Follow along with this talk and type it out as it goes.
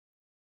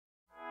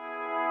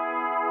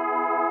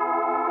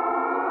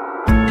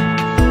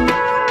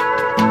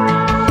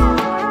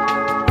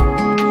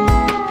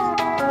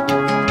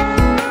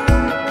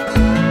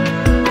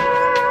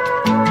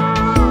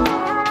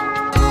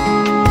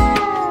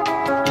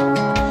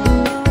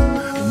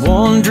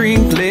one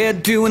drink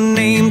led to a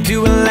name,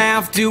 to a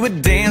laugh, to a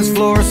dance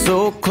floor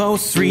so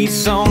close. 3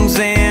 songs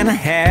and a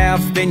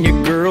half, then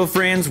your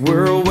girlfriend's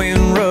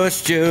whirlwind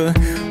rushed you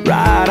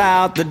right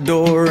out the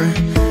door.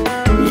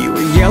 You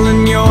were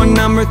yelling your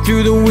number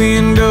through the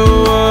window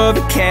of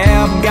a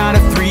cab. Got a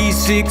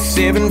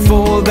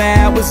 3674,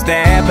 that was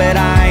that. But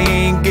I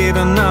ain't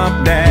giving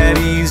up that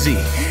easy.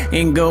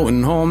 Ain't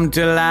going home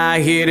till I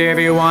hit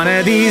every one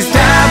of these.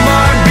 Dive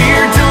bar,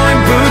 beer joint,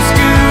 boot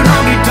scoot,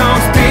 honky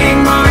tonks, pink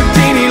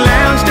martini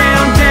lounge,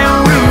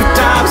 downtown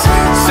rooftops.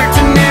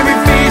 Searching every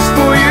face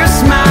for your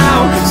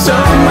smile,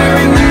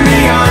 somewhere in the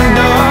neon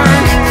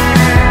dark.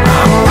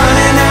 I'm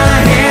running out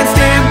of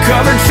handstand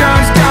covered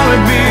sharks, dollar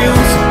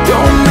bills.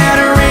 Don't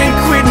matter, ain't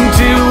quitting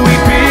till we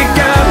pick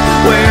up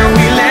where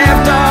we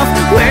left off,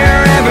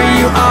 wherever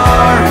you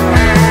are.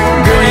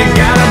 Girl, you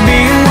gotta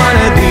be in one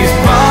of these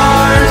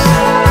bars.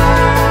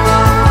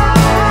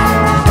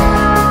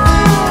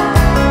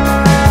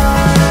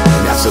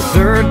 That's the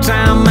 3rd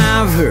time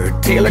I've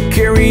heard Taylor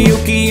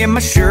karaoke, and my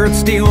shirt's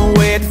still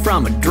wet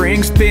from a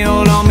drink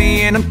spilled on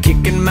me. And I'm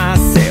kicking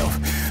myself,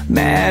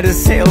 mad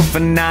as hell for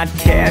not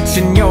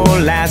catching your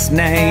last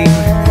name.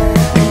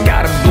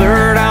 Got a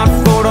blurred out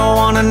photo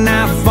on an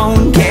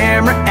iPhone camera.